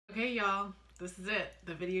Okay, y'all, this is it.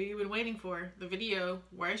 The video you've been waiting for. The video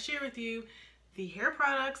where I share with you the hair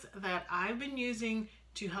products that I've been using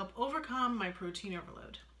to help overcome my protein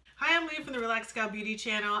overload. Hi, I'm Leah from the Relaxed Gal Beauty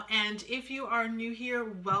channel, and if you are new here,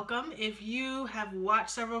 welcome. If you have watched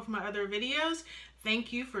several of my other videos,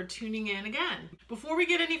 thank you for tuning in again. Before we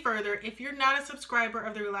get any further, if you're not a subscriber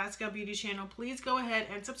of the Relaxed Gal Beauty channel, please go ahead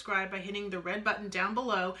and subscribe by hitting the red button down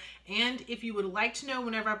below. And if you would like to know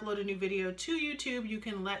whenever I upload a new video to YouTube, you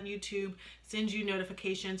can let YouTube send you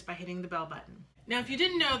notifications by hitting the bell button. Now, if you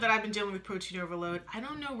didn't know that I've been dealing with protein overload, I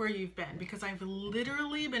don't know where you've been, because I've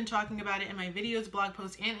literally been talking about it in my videos, blog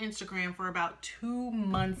posts, and Instagram for about 2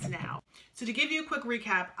 months now. So to give you a quick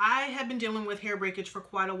recap, I have been dealing with hair breakage for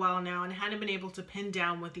quite a while now and hadn't been able to pin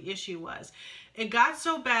down what the issue was. It got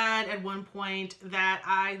so bad at one point that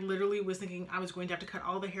I literally was thinking I was going to have to cut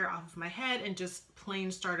all the hair off of my head and just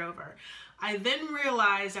plain start over. I then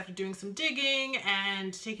realized, after doing some digging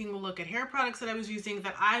and taking a look at hair products that I was using,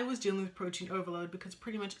 that I was dealing with protein overload, because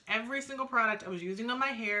pretty much every single product I was using on my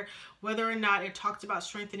hair, whether or not it talked about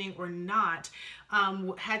strengthening or not,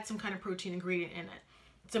 had some kind of protein ingredient in it.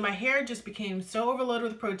 So my hair just became so overloaded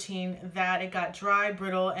with protein that it got dry,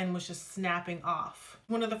 brittle, and was just snapping off.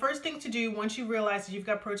 One of the first things to do once you realize that you've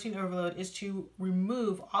got protein overload is to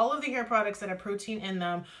remove all of the hair products that have protein in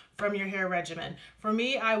them from your hair regimen. For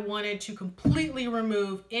me, I wanted to completely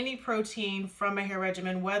remove any protein from my hair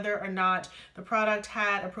regimen, whether or not the product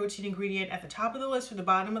had a protein ingredient at the top of the list or the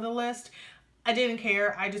bottom of the list. I didn't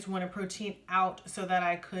care. I just wanted protein out so that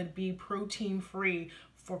I could be protein free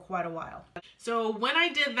for quite a while. So when I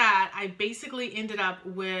did that, I basically ended up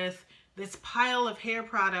with this pile of hair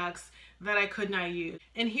products that I could not use.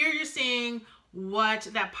 And here you're seeing what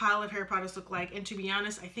that pile of hair products look like. And to be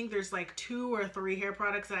honest, I think there's like 2 or 3 hair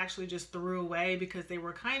products that I actually just threw away because they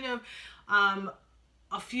were kind of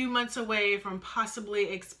a few months away from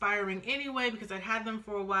possibly expiring anyway, because I'd had them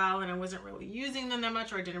for a while and I wasn't really using them that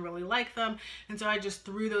much, or I didn't really like them. And so I just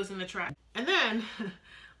threw those in the trash. And then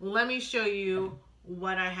let me show you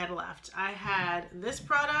what I had left. I had this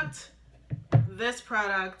product,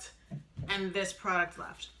 and this product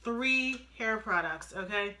left. 3 hair products,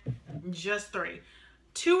 okay? Just 3.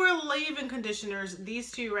 2 are leave-in conditioners.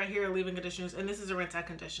 These 2 right here are leave-in conditioners, and this is a rinse-out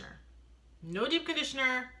conditioner. No deep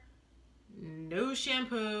conditioner, no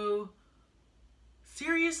shampoo.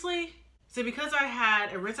 Seriously? So because I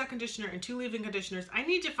had a rinse-out conditioner and 2 leave-in conditioners, I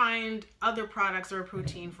need to find other products that are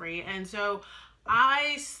protein-free. And so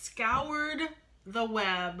I scoured the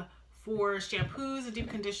web for shampoos and deep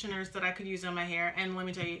conditioners that I could use on my hair, and let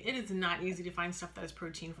me tell you, it is not easy to find stuff that is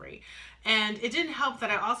protein free. And it didn't help that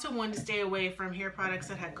I also wanted to stay away from hair products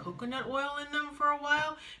that had coconut oil in them for a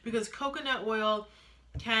while, because coconut oil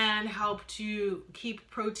can help to keep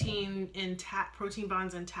protein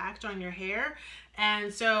bonds intact on your hair.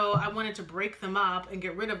 And so I wanted to break them up and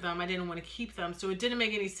get rid of them. I didn't want to keep them, so it didn't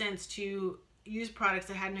make any sense to use products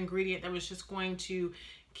that had an ingredient that was just going to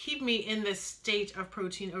keep me in this state of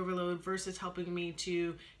protein overload versus helping me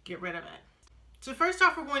to get rid of it. So first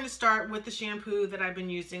off, we're going to start with the shampoo that I've been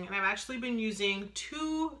using, and I've actually been using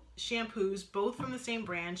 2 shampoos, both from the same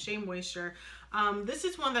brand, Shea Moisture. This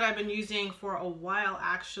is one that I've been using for a while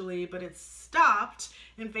actually, but it stopped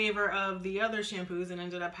in favor of the other shampoos and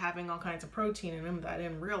ended up having all kinds of protein in them that I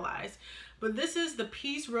didn't realize. But this is the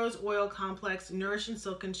Peace Rose Oil Complex Nourish and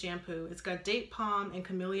Silken Shampoo. It's got date palm and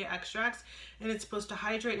camellia extracts, and it's supposed to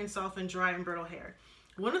hydrate and soften dry and brittle hair.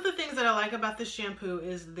 One of the things that I like about this shampoo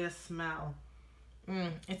is this smell.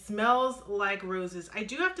 It smells like roses. I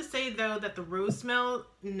do have to say though that the rose smell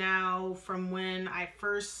now, from when I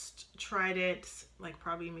first tried it, like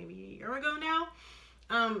probably maybe a year ago now,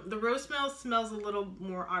 the rose smell smells a little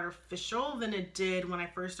more artificial than it did when I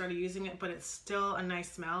first started using it, but it's still a nice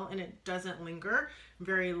smell and it doesn't linger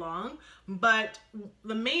very long. But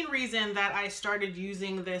the main reason that I started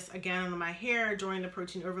using this again on my hair during the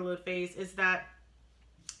protein overload phase is that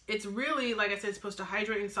it's really, like I said, it's supposed to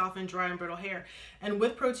hydrate and soften dry and brittle hair. And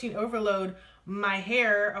with protein overload, my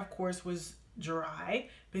hair, of course, was dry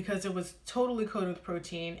because it was totally coated with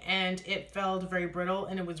protein, and it felt very brittle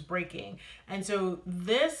and it was breaking. And so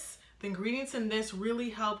the ingredients in this really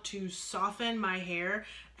helped to soften my hair,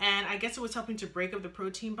 and I guess it was helping to break up the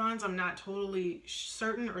protein bonds. I'm not totally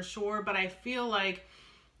certain or sure, but I feel like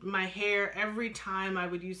my hair, every time I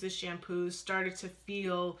would use this shampoo, started to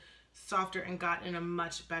feel softer and got in a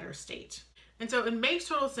much better state. And so it makes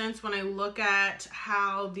total sense when I look at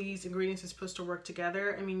how these ingredients are supposed to work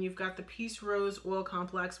together. I mean, you've got the Peace Rose Oil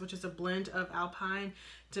Complex, which is a blend of alpine,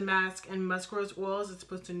 damask, and musk rose oils. It's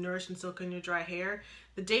supposed to nourish and silken your dry hair.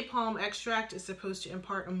 The date palm extract is supposed to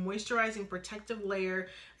impart a moisturizing protective layer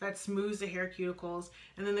that smooths the hair cuticles.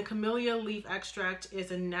 And then the camellia leaf extract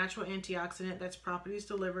is a natural antioxidant that's properties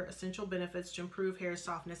deliver essential benefits to improve hair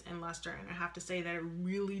softness and luster. And I have to say that it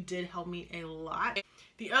really did help me a lot.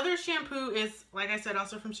 The other shampoo is, like I said,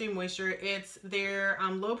 also from Shea Moisture. It's their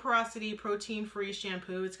low porosity protein free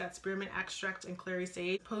shampoo. It's got spearmint extract and clary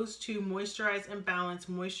sage, supposed to moisturize and balance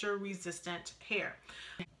moisture resistant hair.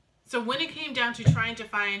 So when it came down to trying to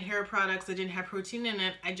find hair products that didn't have protein in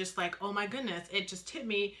it, I just like, oh my goodness, it just hit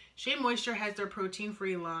me. Shea Moisture has their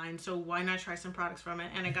protein-free line, so why not try some products from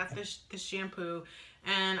it? And I got this shampoo,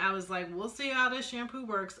 and I was like, we'll see how this shampoo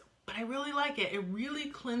works. But I really like it. It really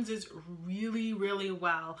cleanses really, really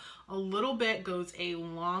well. A little bit goes a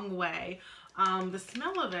long way. The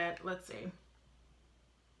smell of it, let's see.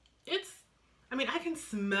 I mean, I can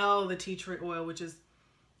smell the tea tree oil, which is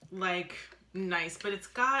like nice, but it's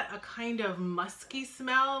got a kind of musky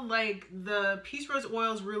smell. Like the peach rose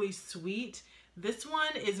oil is really sweet. This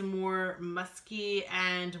one is more musky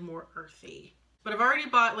and more earthy. But I've already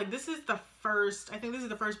bought, like, this is the first, I think this is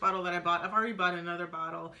the first bottle that I bought. I've already bought another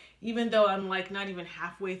bottle, even though I'm like not even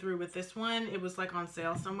halfway through with this one. It was like on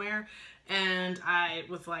sale somewhere. And I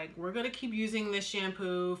was like, we're going to keep using this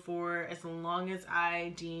shampoo for as long as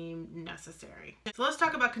I deem necessary. So let's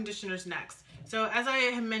talk about conditioners next. So as I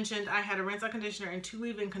had mentioned, I had a rinse out conditioner and 2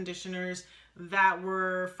 leave-in conditioners that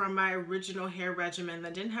were from my original hair regimen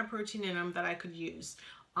that didn't have protein in them that I could use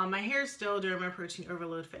on my hair still during my protein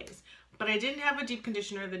overload phase. But I didn't have a deep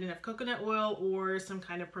conditioner that didn't have coconut oil or some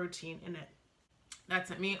kind of protein in it. That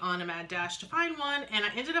sent me on a mad dash to find one, and I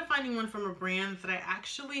ended up finding one from a brand that I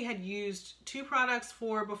actually had used 2 products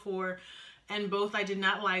for before, and both I did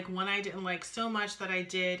not like. One I didn't like so much that I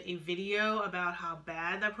did a video about how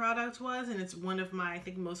bad that product was, and it's one of my, I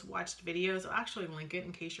think, most watched videos. I'll actually link it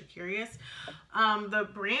in case you're curious. The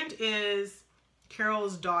brand is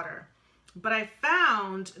Carol's Daughter, but I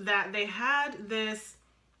found that they had this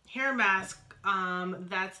hair mask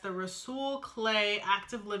that's the Rasul Clay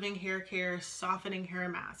Active Living Hair Care Softening Hair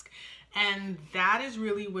Mask, and that is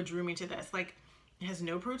really what drew me to this. Like, it has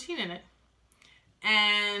no protein in it,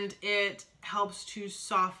 and it helps to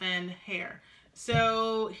soften hair.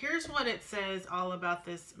 So here's what it says all about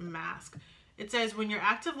this mask. It says, when your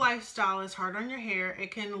active lifestyle is hard on your hair,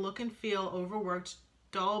 it can look and feel overworked,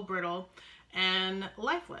 dull, brittle, and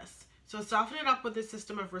lifeless. So soften it up with a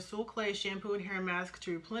system of Rasul Clay shampoo and hair mask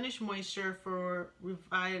to replenish moisture for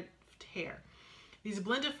revived hair. These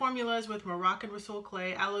blended formulas with Moroccan Rasul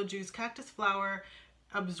Clay, aloe juice, cactus flower,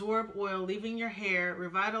 absorb oil, leaving your hair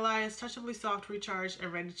revitalized, touchably soft, recharged,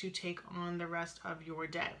 and ready to take on the rest of your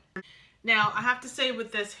day. Now, I have to say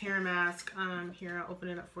with this hair mask, here, I'll open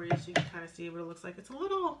it up for you so you can kind of see what it looks like. It's a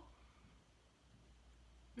little,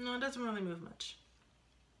 no, it doesn't really move much.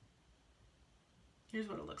 Here's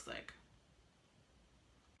what it looks like.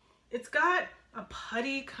 It's got a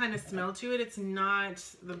putty kind of smell to it. It's not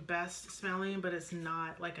the best smelling, but it's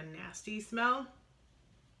not like a nasty smell.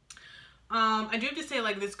 I do have to say,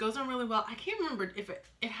 like, this goes on really well. I can't remember if it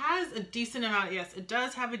has a decent amount. Yes, it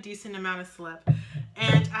does have a decent amount of slip.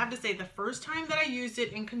 And I have to say, the first time that I used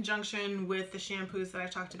it in conjunction with the shampoos that I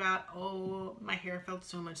talked about, oh, my hair felt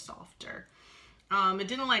so much softer. It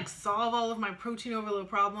didn't like solve all of my protein overload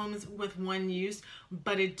problems with one use,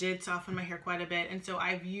 but it did soften my hair quite a bit. And so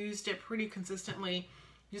I've used it pretty consistently,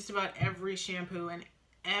 just about every shampoo, and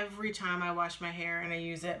every time I wash my hair and I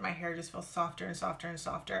use it, my hair just feels softer and softer and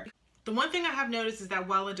softer. The one thing I have noticed is that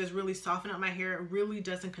while it does really soften up my hair, it really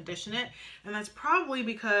doesn't condition it. And that's probably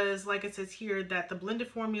because, like it says here, that the blended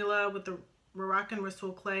formula with the Moroccan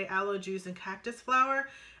Rasul Clay, aloe juice, and cactus flower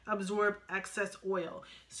absorb excess oil.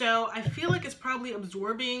 So I feel like it's probably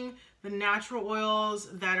absorbing the natural oils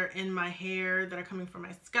that are in my hair, that are coming from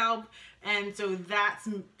my scalp. And so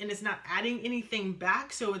and it's not adding anything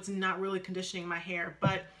back, so it's not really conditioning my hair,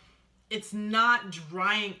 but it's not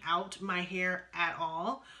drying out my hair at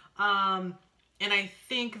all. And I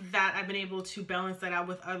think that I've been able to balance that out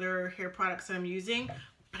with other hair products that I'm using.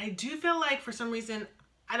 But I do feel like for some reason,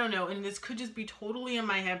 I don't know, and this could just be totally in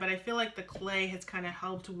my head, but I feel like the clay has kind of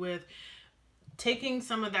helped with taking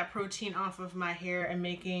some of that protein off of my hair and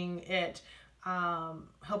making it,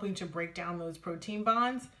 helping to break down those protein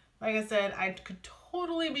bonds. Like I said, I could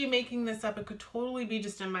totally be making this up. It could totally be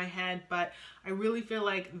just in my head, but I really feel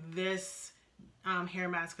like this hair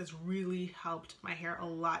mask has really helped my hair a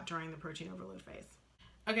lot during the protein overload phase.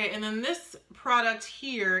 Okay, and then this product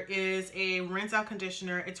here is a rinse out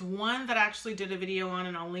conditioner. It's one that I actually did a video on,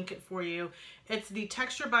 and I'll link it for you. It's the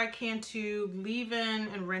Texture by Cantu leave-in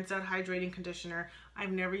and rinse out hydrating conditioner.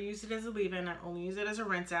 I've never used it as a leave-in. I only use it as a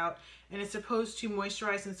rinse out, and it's supposed to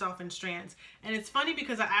moisturize and soften strands. And it's funny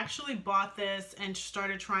because I actually bought this and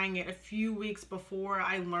started trying it a few weeks before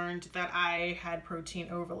I learned that I had protein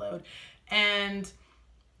overload. And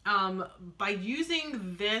by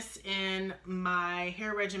using this in my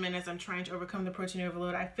hair regimen as I'm trying to overcome the protein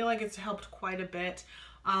overload, I feel like it's helped quite a bit.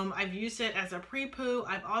 I've used it as a pre-poo.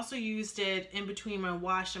 I've also used it in between my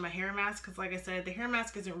wash and my hair mask because, like I said, the hair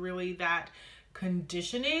mask isn't really that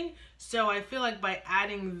conditioning. So I feel like by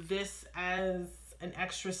adding this as an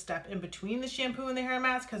extra step in between the shampoo and the hair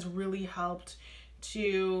mask has really helped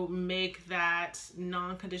to make that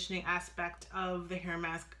non-conditioning aspect of the hair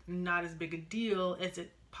mask not as big a deal as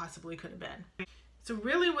it possibly could have been. So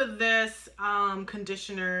really with this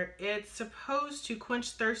conditioner, it's supposed to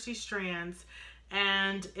quench thirsty strands,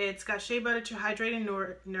 and it's got shea butter to hydrate and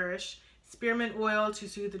nourish, spearmint oil to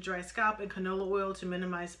soothe the dry scalp, and canola oil to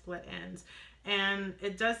minimize split ends. And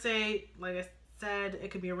it does say, like I said, it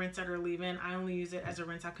could be a rinse out or a leave-in. I only use it as a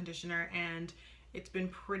rinse out conditioner, and it's been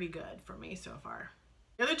pretty good for me so far.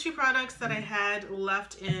 The other two products that I had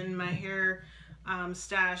left in my hair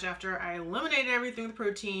stash after I eliminated everything with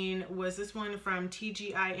protein was this one from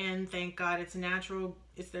TGIN. Thank God, it's natural.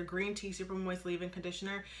 It's their green tea super moist leave-in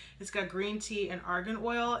conditioner. It's got green tea and argan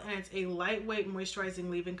oil, and it's a lightweight moisturizing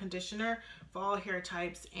leave-in conditioner for all hair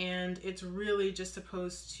types, and it's really just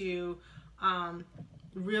supposed to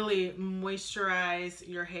really moisturize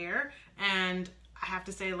your hair. And I have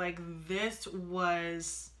to say, like, this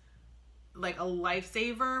was like a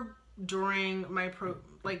lifesaver during my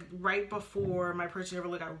right before my protein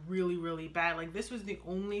overload got really bad. Like, this was the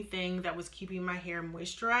only thing that was keeping my hair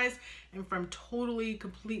moisturized and from totally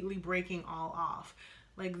completely breaking all off.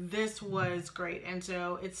 Like, this was great, and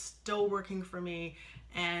so it's still working for me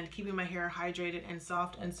and keeping my hair hydrated and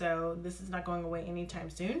soft, and so this is not going away anytime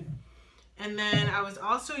soon. And then I was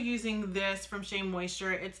also using this from Shea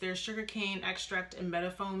Moisture. It's their sugarcane extract and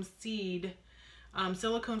metafoam seed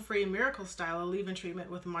silicone-free miracle style leave-in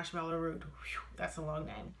treatment with marshmallow root. Whew, that's a long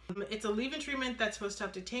name. It's a leave-in treatment that's supposed to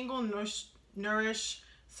help detangle, nourish,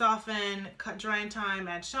 soften, cut drying time,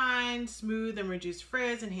 add shine, smooth and reduce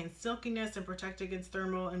frizz, enhance silkiness, and protect against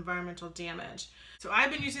thermal environmental damage. So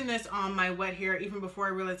I've been using this on my wet hair even before I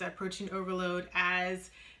realized I had protein overload as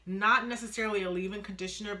not necessarily a leave-in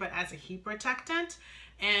conditioner, but as a heat protectant.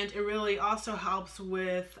 And it really also helps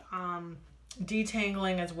with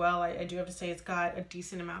detangling as well. I do have to say it's got a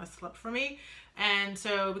decent amount of slip for me. And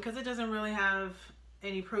so because it doesn't really have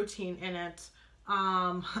any protein in it,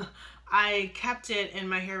 I kept it in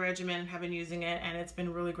my hair regimen and have been using it, and it's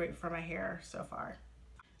been really great for my hair so far.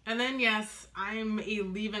 And then yes, I'm a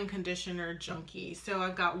leave-in conditioner junkie. So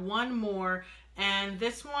I've got one more, and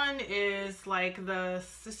this one is like the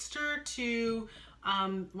sister to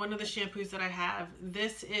one of the shampoos that I have.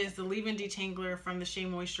 This is the leave-in detangler from the Shea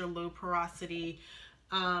Moisture low porosity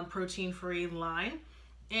protein-free line.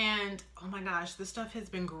 And oh my gosh, this stuff has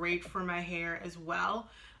been great for my hair as well.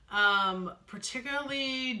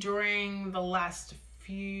 Particularly during the last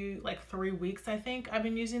few, like 3 weeks, I think I've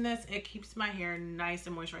been using this. It keeps my hair nice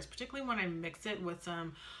and moisturized, particularly when I mix it with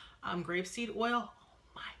some grapeseed oil.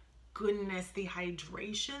 Oh my goodness, the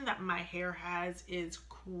hydration that my hair has is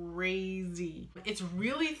crazy. It's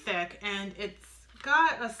really thick, and it's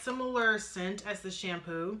got a similar scent as the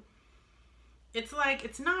shampoo. It's like,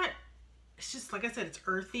 it's just, like I said, it's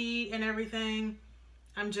earthy and everything.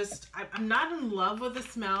 I'm not in love with the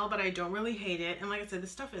smell, but I don't really hate it. And like I said,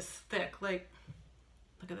 this stuff is thick. Like,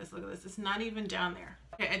 look at this, look at this. It's not even down there.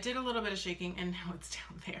 Okay, I did a little bit of shaking and now it's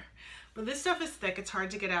down there. But this stuff is thick. It's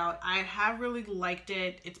hard to get out. I have really liked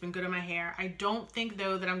it. It's been good on my hair. I don't think,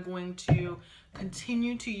 though, that I'm going to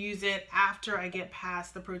continue to use it after I get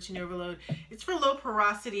past the protein overload. It's for low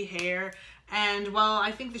porosity hair. And while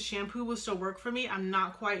I think the shampoo will still work for me, I'm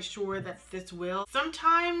not quite sure that this will.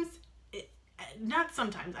 Sometimes, not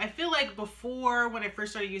sometimes. I feel like before, when I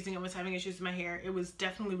first started using it, I was having issues with my hair. It was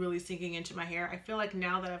definitely really sinking into my hair. I feel like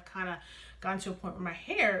now that I've kind of gotten to a point where my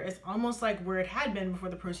hair is almost like where it had been before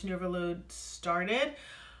the protein overload started,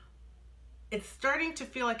 it's starting to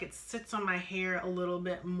feel like it sits on my hair a little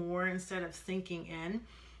bit more instead of sinking in.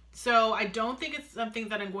 So I don't think it's something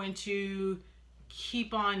that I'm going to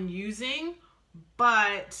keep on using.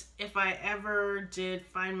 But if I ever did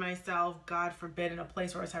find myself, God forbid, in a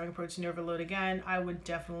place where I was having protein overload again, I would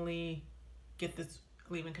definitely get this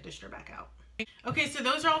leave-in conditioner back out. Okay, so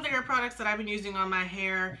those are all the hair products that I've been using on my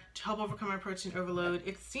hair to help overcome my protein overload.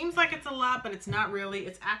 It seems like it's a lot, but it's not really.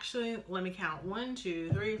 It's actually, let me count, 1,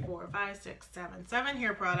 2, 3, 4, 5, 6, 7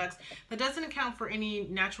 hair products. That doesn't account for any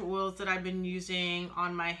natural oils that I've been using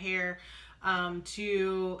on my hair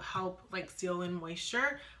to help like seal in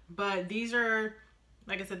moisture. But these are,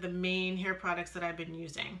 like I said, the main hair products that I've been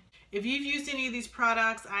using. If you've used any of these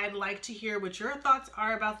products, I'd like to hear what your thoughts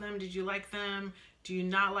are about them. Did you like them? Do you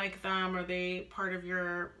not like them? Are they part of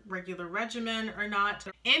your regular regimen or not?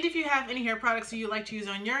 And if you have any hair products that you like to use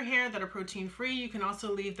on your hair that are protein free, you can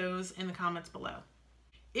also leave those in the comments below.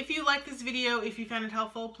 If you like this video, if you found it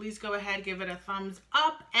helpful, please go ahead, give it a thumbs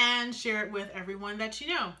up and share it with everyone that you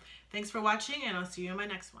know. Thanks for watching, and I'll see you in my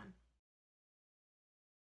next one.